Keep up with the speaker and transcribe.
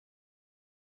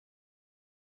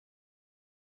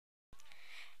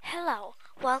Hello,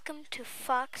 welcome to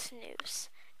Fox News.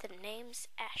 The name's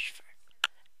Ashford.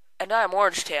 And I'm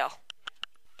Orangetail.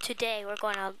 Today we're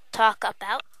going to talk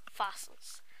about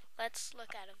fossils. Let's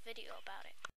look at a video about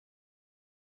it.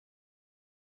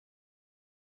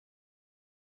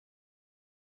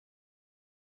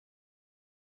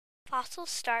 Fossils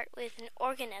start with an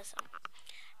organism.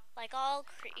 Like all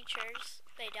creatures,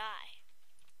 they die.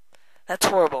 That's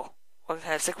horrible. What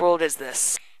kind of sick world is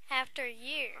this? After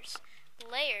years,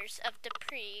 layers of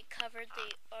debris covered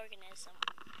the organism.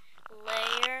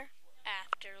 Layer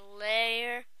after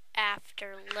layer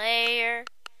after layer.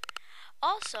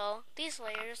 Also, these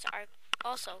layers are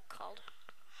also called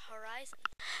horizons.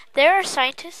 There are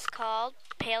scientists called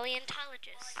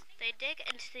paleontologists. They dig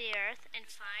into the earth and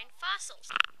find fossils.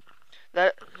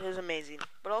 That is amazing.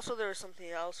 But also there is something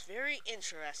else very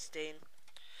interesting.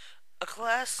 A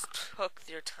class took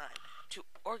their time to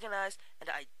organize and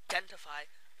identify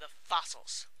the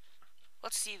fossils.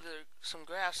 Let's see some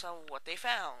graphs on what they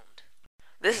found.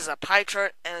 This is a pie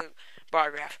chart and a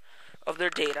bar graph of their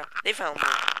data. They found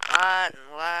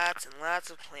lots and lots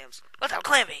of clams. Let's have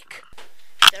clam bake.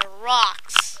 They're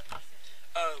rocks.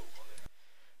 Oh.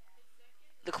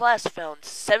 The class found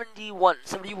 71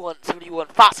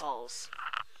 fossils.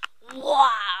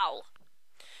 Wow!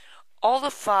 All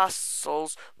the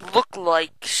fossils look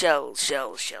like shells.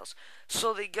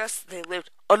 So they guessed they lived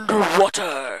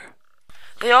underwater.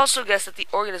 They also guessed that the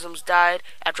organisms died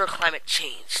after climate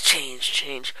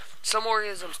change. Some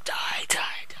organisms die.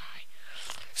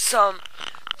 Some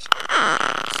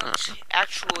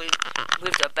actually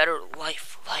lived a better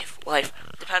life.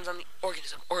 Depends on the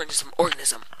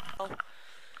organism.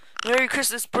 Merry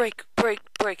Christmas, break,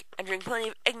 and drink plenty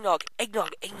of eggnog.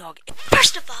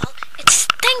 First of all, it's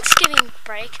Thanksgiving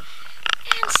break.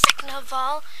 And second of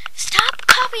all, stop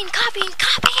copying.